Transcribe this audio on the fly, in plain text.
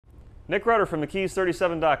Nick Rudder from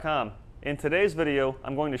McKee's37.com. In today's video,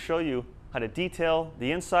 I'm going to show you how to detail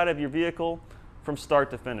the inside of your vehicle from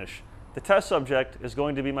start to finish. The test subject is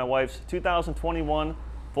going to be my wife's 2021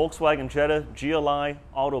 Volkswagen Jetta GLI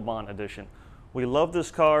Autobahn Edition. We love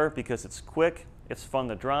this car because it's quick, it's fun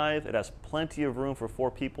to drive, it has plenty of room for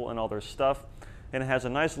 4 people and all their stuff, and it has a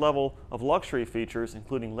nice level of luxury features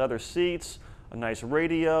including leather seats, a nice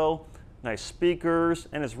radio, nice speakers,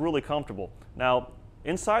 and it's really comfortable. Now,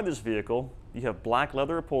 inside this vehicle, you have black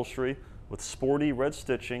leather upholstery with sporty red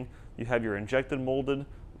stitching. You have your injected molded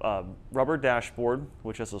rubber dashboard,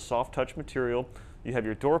 which has a soft touch material. You have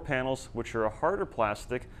your door panels, which are a harder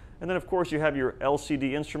plastic. And then, of course, you have your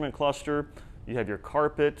LCD instrument cluster. You have your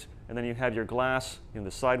carpet, and then you have your glass, the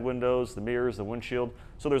side windows, the mirrors, the windshield.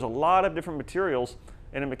 So there's a lot of different materials.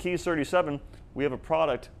 And in McKee's 37, we have a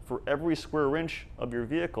product for every square inch of your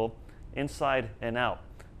vehicle, inside and out.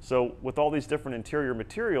 So with all these different interior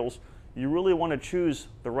materials, you really want to choose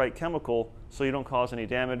the right chemical so you don't cause any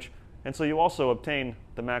damage, and so you also obtain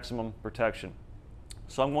the maximum protection.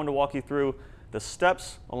 So I'm going to walk you through the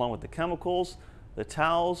steps along with the chemicals, the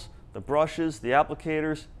towels, the brushes, the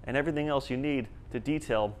applicators, and everything else you need to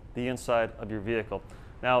detail the inside of your vehicle.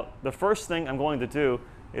 Now, the first thing I'm going to do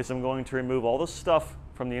is I'm going to remove all the stuff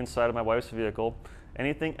from the inside of my wife's vehicle,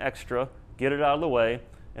 anything extra, get it out of the way,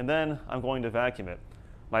 and then I'm going to vacuum it.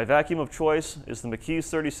 My vacuum of choice is the McKee's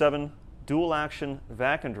 37 dual action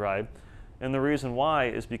vac and dry, and the reason why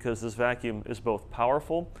is because this vacuum is both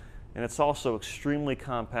powerful and it's also extremely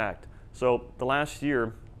compact. So the last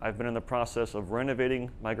year I've been in the process of renovating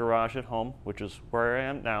my garage at home, which is where I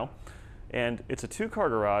am now, and it's a 2-car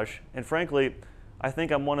garage, and frankly I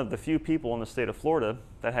think I'm one of the few people in the state of Florida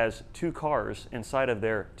that has 2 cars inside of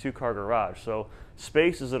their 2-car garage. So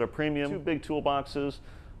space is at a premium. 2 big toolboxes,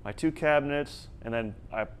 my 2 cabinets, and then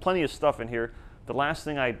I have plenty of stuff in here. The last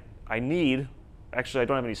thing I need, actually I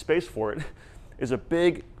don't have any space for it, is a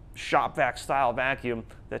big shop vac style vacuum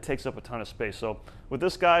that takes up a ton of space. So with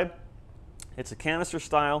this guy, it's a canister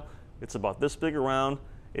style, it's about this big around,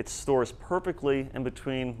 it stores perfectly in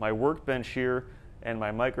between my workbench here and my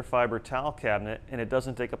microfiber towel cabinet, and it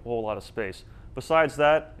doesn't take up a whole lot of space. Besides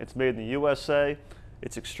that, it's made in the USA.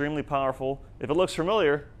 It's extremely powerful. If it looks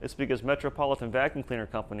familiar, it's because Metropolitan Vacuum Cleaner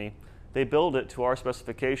Company, they build it to our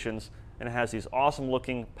specifications, and it has these awesome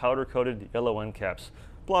looking powder coated yellow end caps.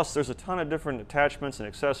 Plus, there's a ton of different attachments and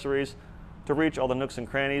accessories to reach all the nooks and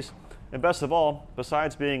crannies. And best of all,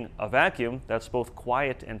 besides being a vacuum that's both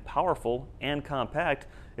quiet and powerful and compact,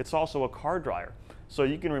 it's also a car dryer. So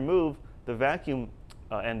you can remove the vacuum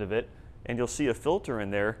end of it, and you'll see a filter in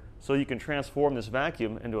there, so you can transform this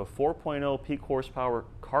vacuum into a 4.0 peak horsepower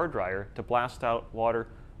car dryer to blast out water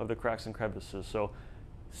of the cracks and crevices. So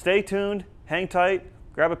stay tuned, hang tight,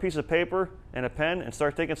 grab a piece of paper and a pen and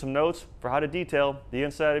start taking some notes for how to detail the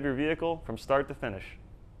inside of your vehicle from start to finish.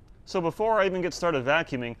 So before I even get started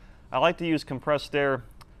vacuuming, I like to use compressed air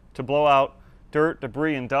to blow out dirt,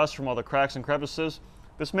 debris, and dust from all the cracks and crevices.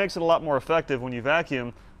 This makes it a lot more effective when you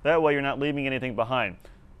vacuum. That way you're not leaving anything behind.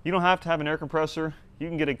 You don't have to have an air compressor. You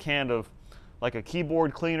can get a can of like a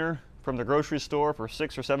keyboard cleaner from the grocery store for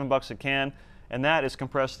 $6 or $7 a can, and that is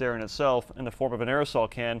compressed air in itself in the form of an aerosol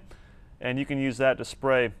can, and you can use that to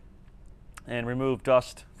spray and remove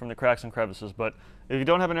dust from the cracks and crevices. But if you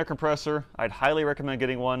don't have an air compressor, I'd highly recommend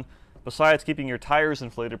getting one. Besides keeping your tires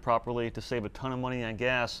inflated properly to save a ton of money on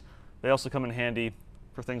gas, they also come in handy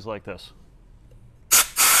for things like this.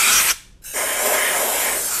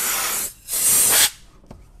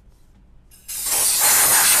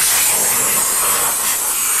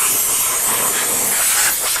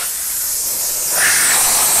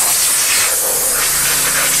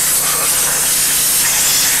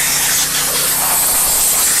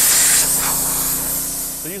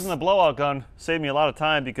 Using the blowout gun saved me a lot of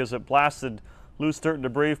time because it blasted loose dirt and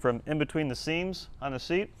debris from in between the seams on the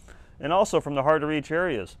seat and also from the hard to reach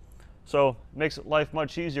areas. So it makes life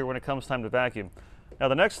much easier when it comes time to vacuum. Now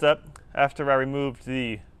the next step, after I removed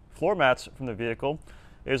the floor mats from the vehicle,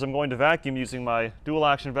 is I'm going to vacuum using my dual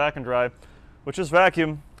action vac and dry, which this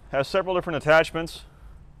vacuum has several different attachments.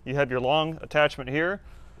 You have your long attachment here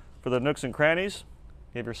for the nooks and crannies.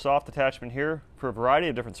 You have your soft attachment here for a variety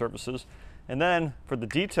of different surfaces. And then for the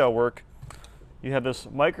detail work, you have this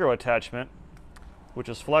micro attachment, which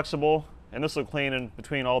is flexible, and this will clean in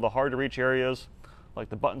between all the hard to reach areas, like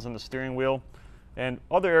the buttons on the steering wheel, and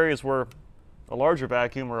other areas where a larger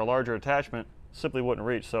vacuum or a larger attachment simply wouldn't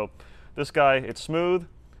reach. So this guy, it's smooth,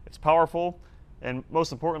 it's powerful, and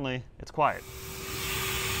most importantly, it's quiet.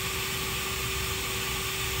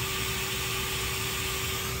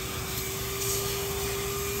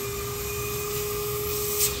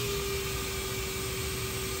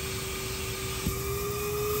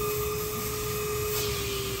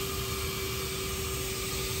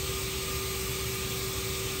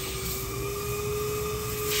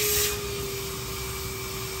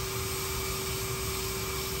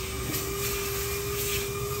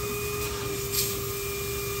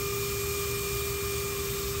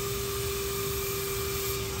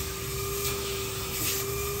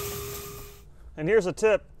 And here's a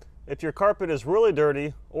tip. If your carpet is really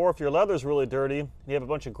dirty, or if your leather is really dirty, and you have a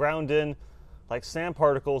bunch of ground in, like sand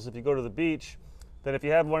particles if you go to the beach, then if you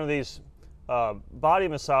have one of these body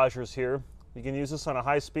massagers here, you can use this on a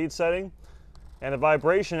high speed setting, and the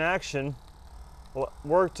vibration action will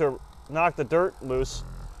work to knock the dirt loose,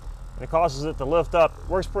 and it causes it to lift up. It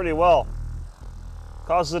works pretty well.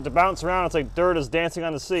 Causes it to bounce around. It's like dirt is dancing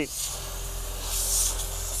on the seat.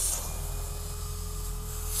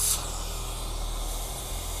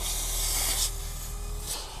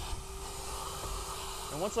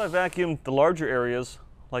 And once I vacuum the larger areas,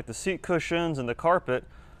 like the seat cushions and the carpet,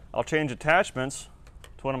 I'll change attachments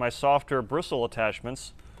to one of my softer bristle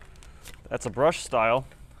attachments. That's a brush style.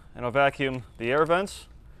 And I'll vacuum the air vents,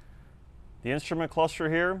 the instrument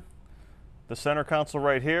cluster here, the center console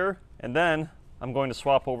right here, and then I'm going to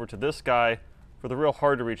swap over to this guy for the real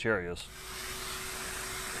hard to reach areas.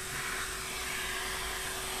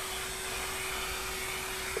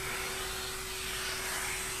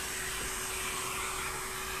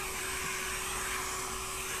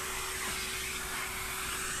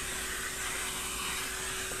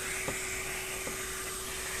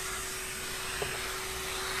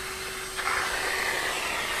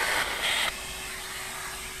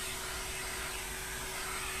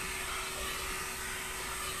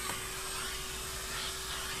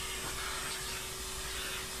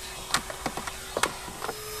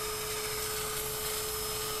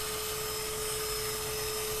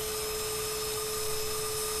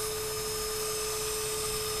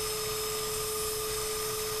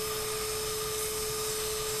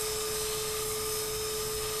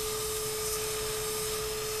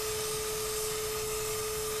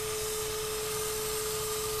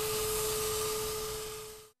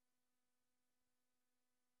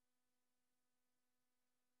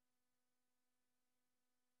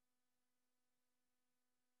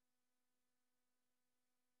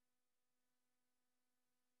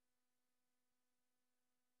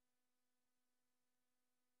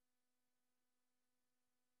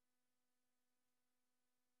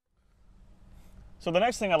 So the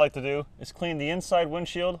next thing I like to do is clean the inside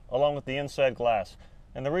windshield along with the inside glass.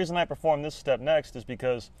 And the reason I perform this step next is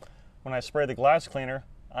because when I spray the glass cleaner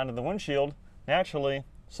onto the windshield, naturally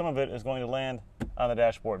some of it is going to land on the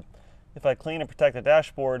dashboard. If I clean and protect the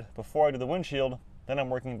dashboard before I do the windshield, then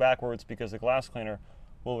I'm working backwards because the glass cleaner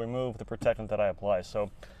will remove the protectant that I apply.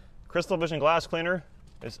 So Krystal Vision Glass Cleaner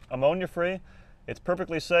is ammonia free, it's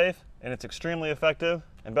perfectly safe, and it's extremely effective,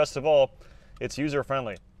 and best of all, it's user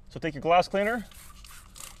friendly. So take your glass cleaner,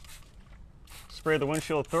 spray the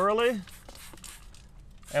windshield thoroughly,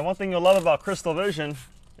 and one thing you'll love about Krystal Vision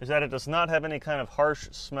is that it does not have any kind of harsh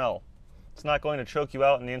smell. It's not going to choke you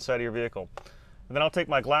out in the inside of your vehicle. And then I'll take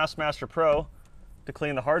my Glass Master Pro to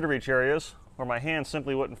clean the hard to reach areas where my hand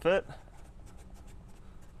simply wouldn't fit,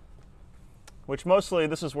 which mostly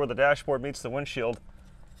this is where the dashboard meets the windshield.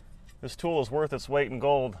 This tool is worth its weight in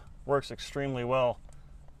gold, works extremely well.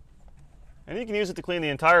 And you can use it to clean the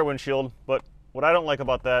entire windshield, but what I don't like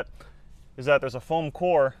about that is that there's a foam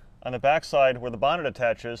core on the backside where the bonnet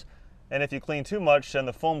attaches, and if you clean too much, then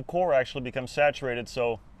the foam core actually becomes saturated,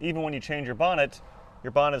 so even when you change your bonnet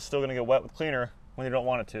is still going to get wet with cleaner when you don't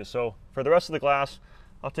want it to. So for the rest of the glass,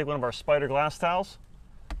 I'll take one of our spider glass towels,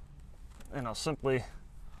 and I'll simply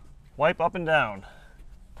wipe up and down.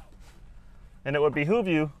 And it would behoove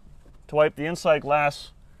you to wipe the inside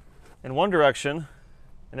glass in one direction,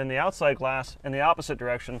 and then the outside glass in the opposite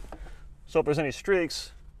direction, so if there's any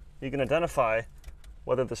streaks, you can identify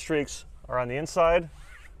whether the streaks are on the inside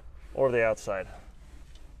or the outside.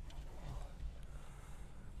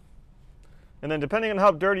 And then depending on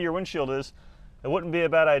how dirty your windshield is, it wouldn't be a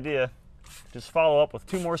bad idea to just follow up with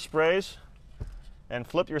 2 more sprays and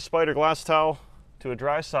flip your spider glass towel to a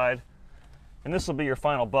dry side, and this will be your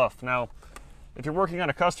final buff. Now, if you're working on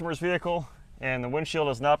a customer's vehicle and the windshield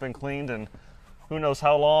has not been cleaned and who knows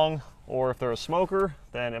how long, or if they're a smoker,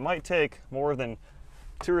 then it might take more than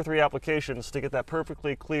 2 or 3 applications to get that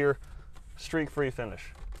perfectly clear, streak-free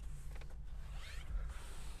finish.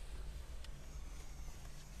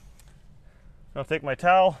 I'll take my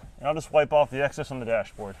towel and I'll just wipe off the excess on the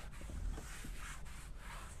dashboard.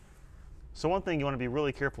 So one thing you want to be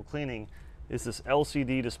really careful cleaning is this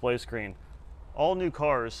LCD display screen. All new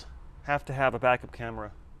cars have to have a backup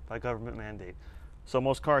camera by government mandate. So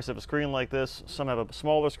most cars have a screen like this. Some have a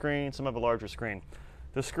smaller screen, some have a larger screen.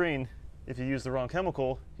 The screen, if you use the wrong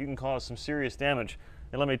chemical, you can cause some serious damage.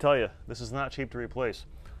 And let me tell you, this is not cheap to replace.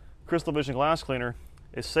 Krystal Vision Glass Cleaner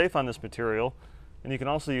is safe on this material, and you can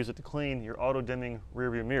also use it to clean your auto-dimming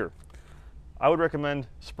rearview mirror. I would recommend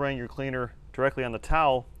spraying your cleaner directly on the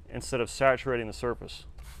towel instead of saturating the surface.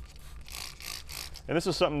 And this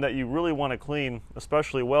is something that you really want to clean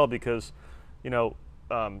especially well because,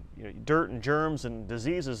 dirt and germs and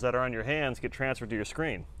diseases that are on your hands get transferred to your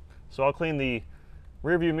screen. So I'll clean the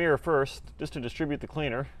rear view mirror first, just to distribute the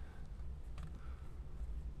cleaner.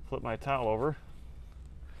 Flip my towel over.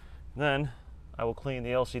 Then I will clean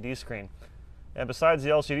the LCD screen. And besides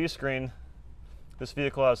the LCD screen, this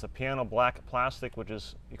vehicle has the piano black plastic, which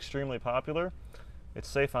is extremely popular. It's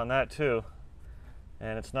safe on that too.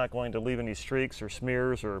 And it's not going to leave any streaks or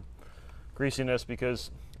smears or greasiness because,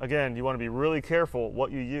 again, you want to be really careful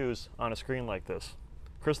what you use on a screen like this.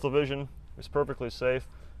 Krystal Vision is perfectly safe,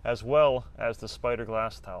 as well as the spider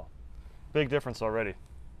glass towel. Big difference already.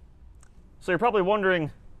 So you're probably wondering,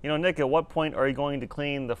 Nick, at what point are you going to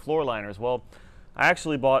clean the floor liners? Well, I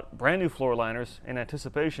actually bought brand new floor liners in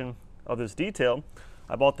anticipation of this detail.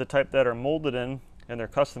 I bought the type that are molded in and they're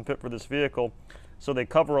custom fit for this vehicle, so they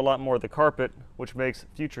cover a lot more of the carpet, which makes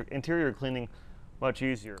future interior cleaning much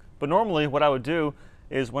easier. But normally what I would do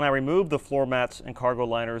is when I remove the floor mats and cargo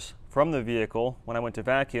liners from the vehicle, when I went to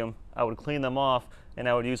vacuum, I would clean them off and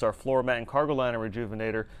I would use our floor mat and cargo liner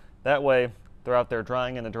Rejuvenator. That way they're out there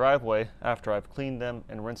drying in the driveway after I've cleaned them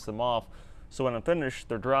and rinsed them off. So when I'm finished,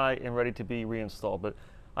 they're dry and ready to be reinstalled. But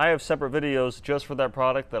I have separate videos just for that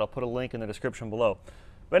product that I'll put a link in the description below.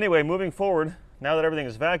 But anyway, moving forward, now that everything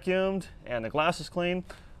is vacuumed and the glass is clean,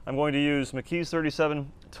 I'm going to use McKee's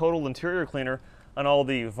 37 Total Interior Cleaner on all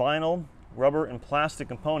the vinyl, rubber, and plastic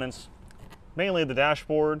components, mainly the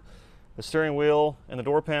dashboard, the steering wheel, and the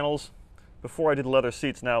door panels, before I do the leather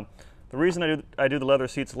seats. Now, the reason I do the leather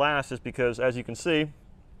seats last is because, as you can see,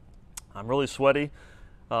 I'm really sweaty.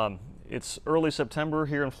 It's early September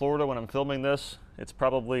here in Florida when I'm filming this. It's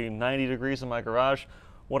probably 90 degrees in my garage.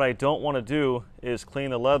 What I don't want to do is clean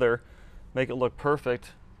the leather, make it look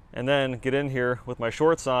perfect, and then get in here with my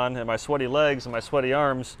shorts on and my sweaty legs and my sweaty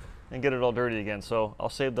arms and get it all dirty again. So I'll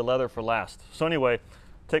save the leather for last. So anyway,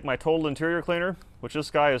 take my Total Interior Cleaner, which this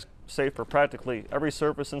guy is safe for practically every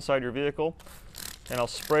surface inside your vehicle, and I'll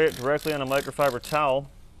spray it directly on a microfiber towel,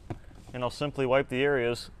 and I'll simply wipe the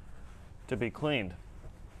areas to be cleaned.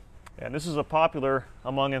 And this is a popular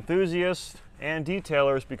among enthusiasts and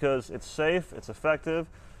detailers because it's safe, it's effective,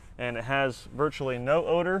 and it has virtually no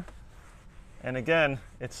odor. And again,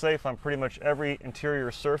 it's safe on pretty much every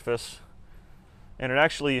interior surface. And it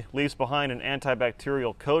actually leaves behind an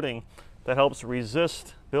antibacterial coating that helps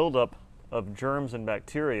resist buildup of germs and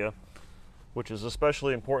bacteria, which is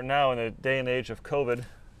especially important now in the day and age of COVID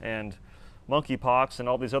and monkeypox and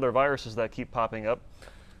all these other viruses that keep popping up.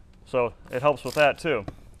 So it helps with that too.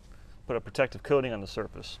 Put a protective coating on the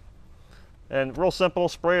surface. And real simple,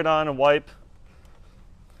 spray it on and wipe.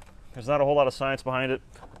 There's not a whole lot of science behind it.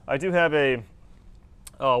 I do have a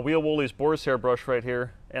Woolies Boar's hair brush right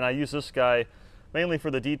here, and I use this guy mainly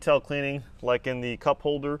for the detail cleaning, like in the cup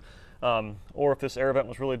holder, or if this air vent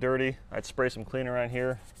was really dirty, I'd spray some cleaner on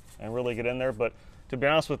here and really get in there. But to be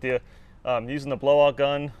honest with you, using the blowout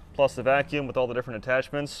gun plus the vacuum with all the different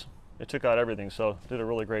attachments, it took out everything, so did a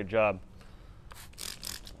really great job.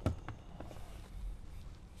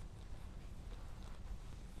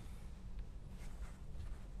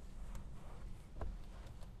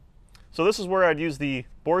 So this is where I'd use the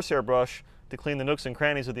Boar's hair brush to clean the nooks and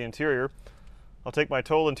crannies of the interior. I'll take my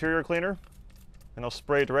Total Interior Cleaner and I'll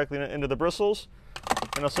spray directly into the bristles,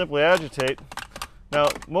 and I'll simply agitate. Now,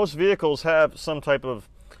 most vehicles have some type of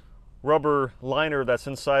rubber liner that's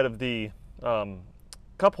inside of the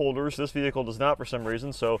cup holders. This vehicle does not for some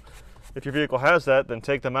reason, so if your vehicle has that, then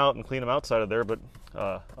take them out and clean them outside of there. But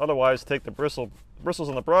otherwise, take the bristles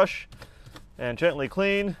on the brush and gently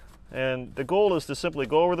clean. And the goal is to simply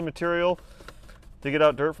go over the material to get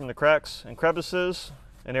out dirt from the cracks and crevices,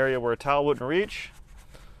 an area where a towel wouldn't reach.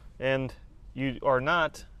 And you are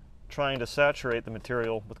not trying to saturate the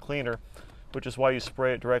material with cleaner, which is why you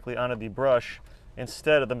spray it directly onto the brush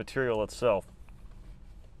instead of the material itself.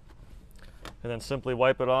 And then simply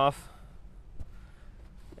wipe it off.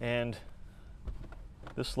 And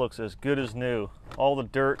this looks as good as new. All the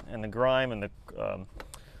dirt and the grime and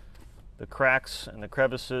the cracks and the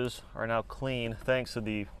crevices are now clean thanks to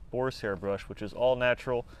the Boar's hair brush, which is all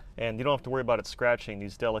natural, and you don't have to worry about it scratching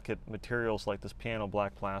these delicate materials like this piano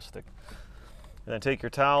black plastic. And then take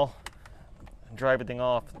your towel and dry everything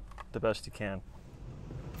off the best you can.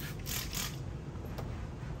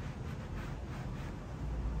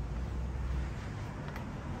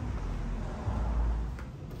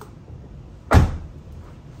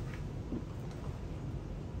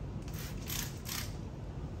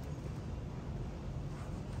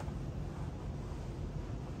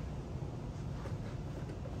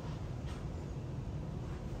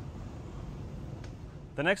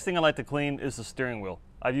 The next thing I like to clean is the steering wheel.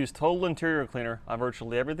 I've used total interior cleaner on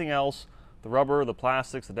virtually everything else, the rubber, the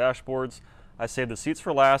plastics, the dashboards. I saved the seats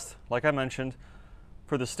for last, like I mentioned.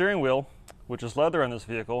 For the steering wheel, which is leather on this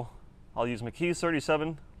vehicle, I'll use McKee's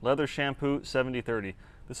 37 Leather Shampoo 70/30.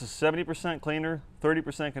 This is 70% cleaner,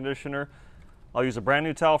 30% conditioner. I'll use a brand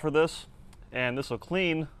new towel for this, and this will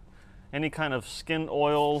clean any kind of skin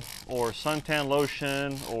oil or suntan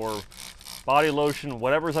lotion or body lotion,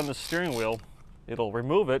 whatever's on the steering wheel. It'll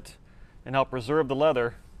remove it and help preserve the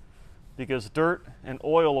leather, because dirt and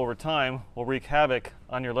oil over time will wreak havoc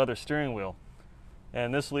on your leather steering wheel.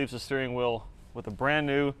 And this leaves the steering wheel with a brand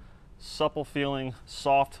new, supple feeling,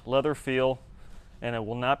 soft leather feel, and it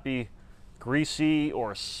will not be greasy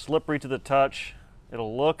or slippery to the touch.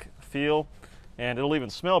 It'll look, feel, and it'll even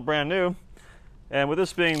smell brand new. And with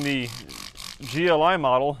this being the GLI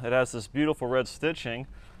model, it has this beautiful red stitching.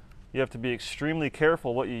 You have to be extremely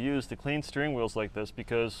careful what you use to clean steering wheels like this,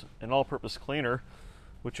 because an all-purpose cleaner,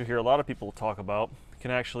 which you hear a lot of people talk about, can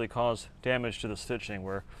actually cause damage to the stitching,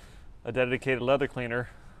 where a dedicated leather cleaner,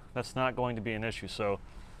 that's not going to be an issue. So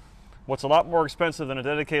what's a lot more expensive than a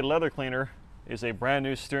dedicated leather cleaner is a brand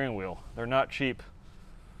new steering wheel. They're not cheap.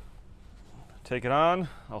 Take it on,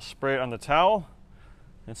 I'll spray it on the towel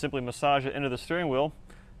and simply massage it into the steering wheel,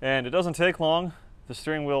 and it doesn't take long. The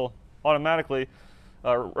steering wheel automatically,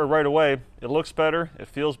 or right away, it looks better, it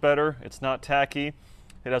feels better, it's not tacky,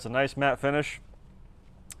 it has a nice matte finish,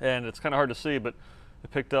 and it's kind of hard to see, but it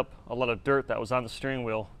picked up a lot of dirt that was on the steering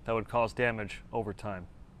wheel that would cause damage over time.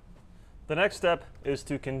 The next step is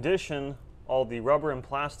to condition all the rubber and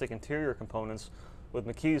plastic interior components with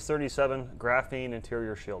McKee's 37 Graphene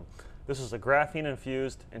Interior Shield. This is a graphene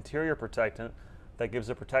infused interior protectant that gives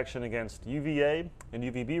it protection against UVA and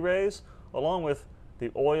UVB rays, along with the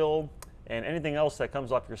oil and anything else that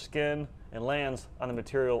comes off your skin and lands on the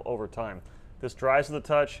material over time. This dries to the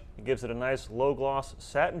touch, it gives it a nice low gloss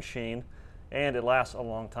satin sheen, and it lasts a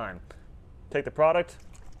long time. Take the product,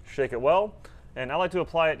 shake it well, and I like to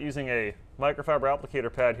apply it using a microfiber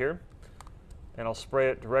applicator pad here, and I'll spray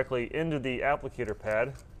it directly into the applicator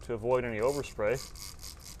pad to avoid any overspray.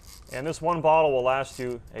 And this one bottle will last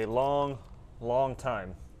you a long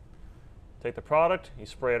time. Take the product, you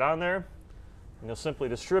spray it on there, and you'll simply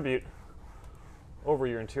distribute over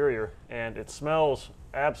your interior, and it smells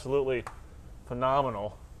absolutely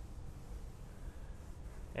phenomenal.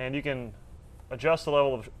 And you can adjust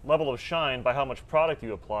the level of shine by how much product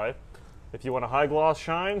you apply. If you want a high gloss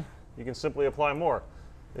shine, you can simply apply more.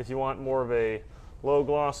 If you want more of a low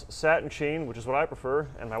gloss satin sheen, which is what I prefer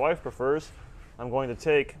and my wife prefers, I'm going to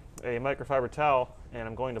take a microfiber towel and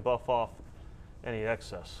I'm going to buff off any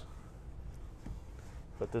excess.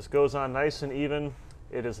 But this goes on nice and even.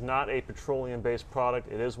 It is not a petroleum-based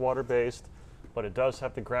product. It is water-based, but it does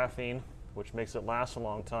have the graphene, which makes it last a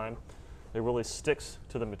long time. It really sticks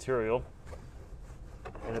to the material,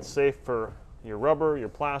 and it's safe for your rubber, your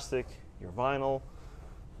plastic, your vinyl,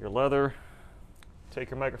 your leather.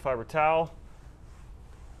 Take your microfiber towel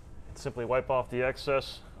and simply wipe off the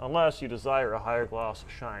excess, unless you desire a higher gloss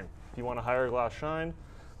shine. If you want a higher gloss shine,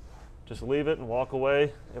 just leave it and walk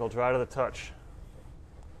away. It'll dry to the touch.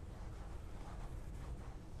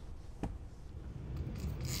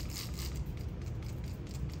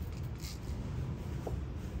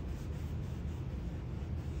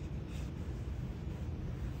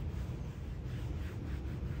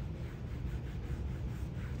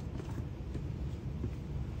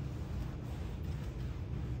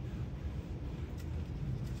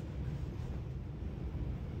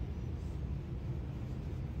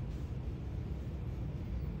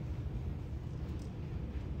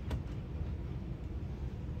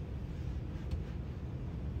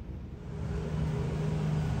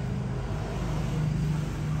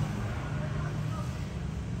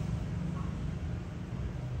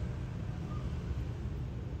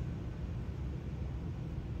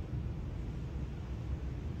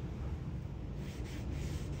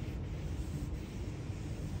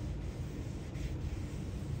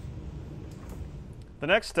 The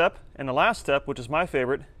next step, and the last step, which is my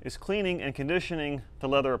favorite, is cleaning and conditioning the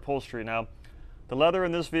leather upholstery. Now, the leather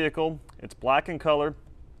in this vehicle, it's black in color,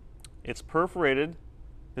 it's perforated,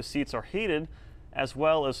 the seats are heated, as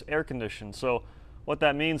well as air conditioned. So what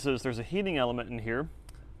that means is there's a heating element in here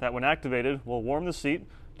that, when activated, will warm the seat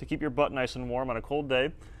to keep your butt nice and warm on a cold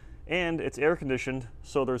day, and it's air conditioned,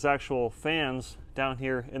 so there's actual fans down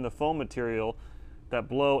here in the foam material that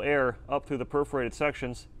blow air up through the perforated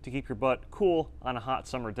sections to keep your butt cool on a hot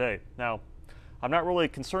summer day. Now, I'm not really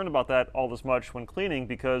concerned about that all this much when cleaning,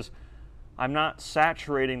 because I'm not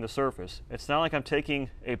saturating the surface. It's not like I'm taking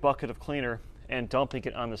a bucket of cleaner and dumping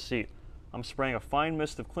it on the seat. I'm spraying a fine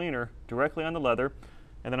mist of cleaner directly on the leather,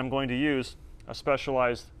 and then I'm going to use a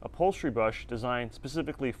specialized upholstery brush designed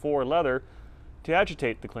specifically for leather to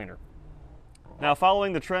agitate the cleaner. Now,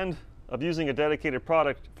 following the trend of using a dedicated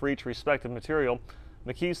product for each respective material,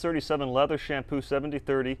 McKee's 37 Leather Shampoo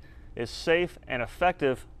 70/30 is safe and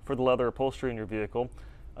effective for the leather upholstery in your vehicle.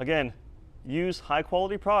 Again, use high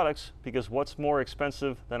quality products, because what's more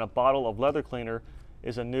expensive than a bottle of leather cleaner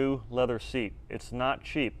is a new leather seat. It's not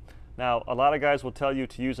cheap. Now, a lot of guys will tell you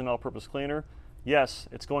to use an all-purpose cleaner. Yes,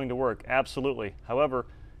 it's going to work, absolutely. However,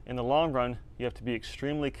 in the long run, you have to be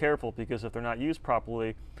extremely careful, because if they're not used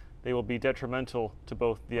properly, they will be detrimental to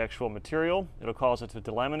both the actual material, it'll cause it to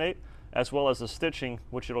delaminate, as well as the stitching,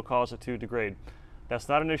 which it'll cause it to degrade. That's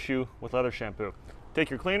not an issue with leather shampoo. Take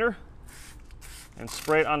your cleaner and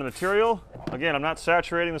spray it on the material. Again, I'm not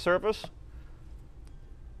saturating the surface.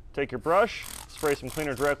 Take your brush, spray some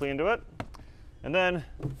cleaner directly into it, and then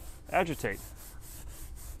agitate.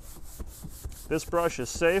 This brush is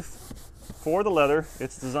safe for the leather.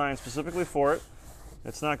 It's designed specifically for it.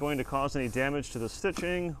 It's not going to cause any damage to the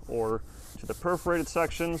stitching or to the perforated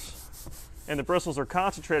sections. And the bristles are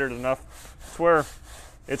concentrated enough to where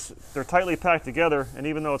they're tightly packed together, and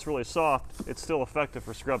even though it's really soft, it's still effective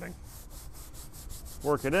for scrubbing.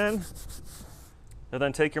 Work it in, and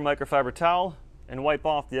then take your microfiber towel and wipe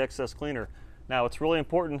off the excess cleaner. Now, it's really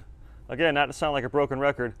important, again, not to sound like a broken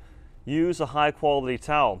record, use a high quality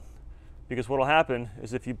towel, because what will happen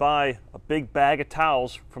is if you buy a big bag of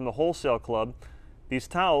towels from the wholesale club, these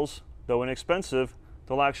towels, though inexpensive,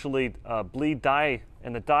 they'll actually bleed dye,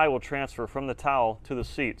 and the dye will transfer from the towel to the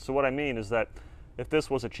seat. So what I mean is that if this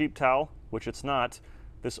was a cheap towel, which it's not,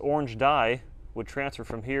 this orange dye would transfer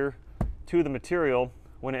from here to the material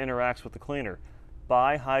when it interacts with the cleaner.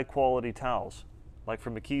 Buy high quality towels, like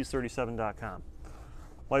from McKee's37.com.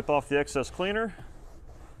 Wipe off the excess cleaner,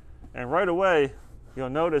 and right away you'll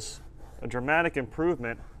notice a dramatic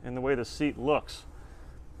improvement in the way the seat looks.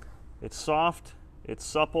 It's soft, it's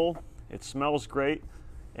supple, it smells great,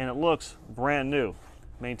 and it looks brand new.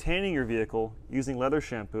 Maintaining your vehicle using leather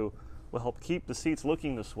shampoo will help keep the seats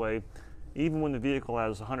looking this way, even when the vehicle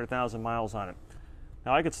has 100,000 miles on it.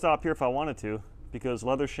 Now, I could stop here if I wanted to, because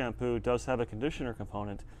leather shampoo does have a conditioner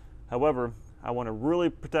component. However, I want to really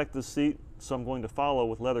protect the seat, so I'm going to follow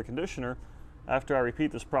with leather conditioner after I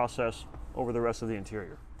repeat this process over the rest of the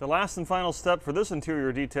interior. The last and final step for this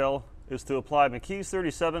interior detail is to apply McKee's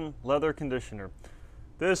 37 leather conditioner.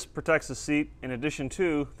 This protects the seat in addition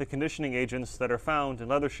to the conditioning agents that are found in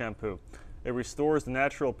leather shampoo. It restores the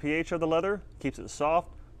natural pH of the leather, keeps it soft,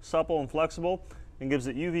 supple, and flexible, and gives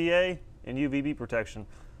it UVA and UVB protection.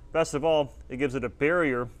 Best of all, it gives it a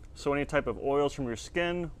barrier, so any type of oils from your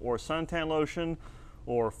skin or suntan lotion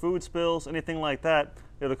or food spills, anything like that,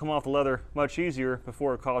 it'll come off the leather much easier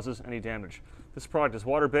before it causes any damage. This product is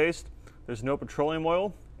water-based, there's no petroleum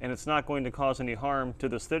oil, and it's not going to cause any harm to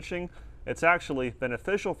the stitching. It's actually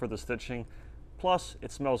beneficial for the stitching, plus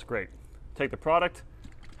it smells great. Take the product,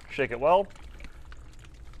 shake it well,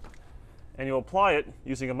 and you'll apply it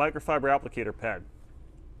using a microfiber applicator pad.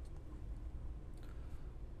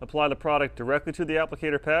 Apply the product directly to the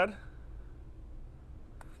applicator pad,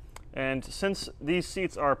 and since these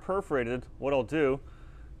seats are perforated, what I'll do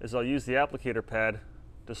is I'll use the applicator pad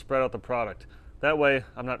to spread out the product. That way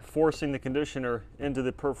I'm not forcing the conditioner into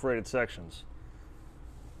the perforated sections.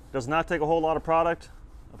 Does not take a whole lot of product.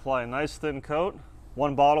 Apply a nice thin coat.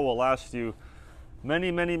 One bottle will last you many,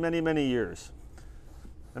 many, many, many years.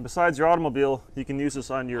 And besides your automobile, you can use this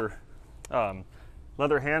on your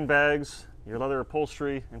leather handbags, your leather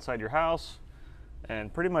upholstery inside your house,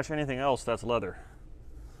 and pretty much anything else that's leather.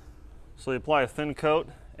 So you apply a thin coat,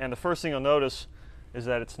 and the first thing you'll notice is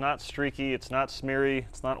that it's not streaky, it's not smeary,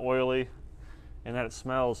 it's not oily, and that it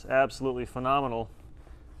smells absolutely phenomenal.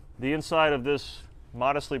 The inside of this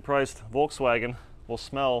modestly priced Volkswagen will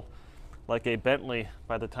smell like a Bentley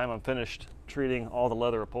by the time I'm finished treating all the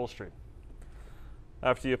leather upholstery.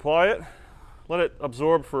 After you apply it, let it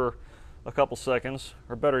absorb for a couple seconds,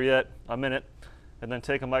 or better yet, a minute, and then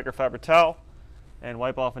take a microfiber towel and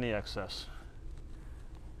wipe off any excess.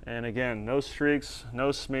 And again, no streaks,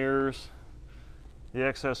 no smears. The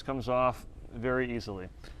excess comes off very easily.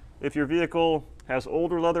 If your vehicle has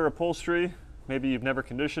older leather upholstery, maybe you've never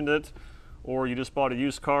conditioned it, or you just bought a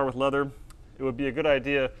used car with leather, it would be a good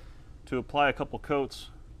idea to apply a couple coats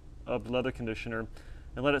of the leather conditioner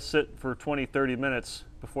and let it sit for 20-30 minutes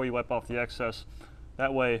before you wipe off the excess.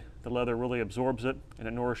 That way the leather really absorbs it and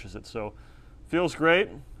it nourishes it. So feels great,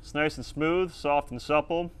 it's nice and smooth, soft and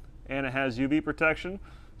supple, and it has UV protection.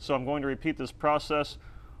 So I'm going to repeat this process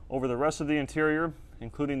over the rest of the interior,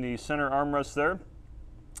 including the center armrest there.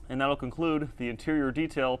 And that'll conclude the interior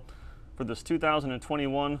detail for this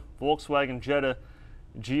 2021 Volkswagen Jetta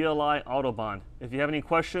GLI Autobahn. If you have any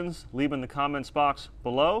questions, leave them in the comments box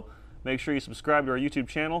below. Make sure you subscribe to our YouTube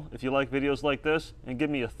channel if you like videos like this, and give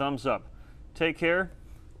me a thumbs up. Take care,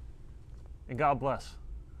 and God bless.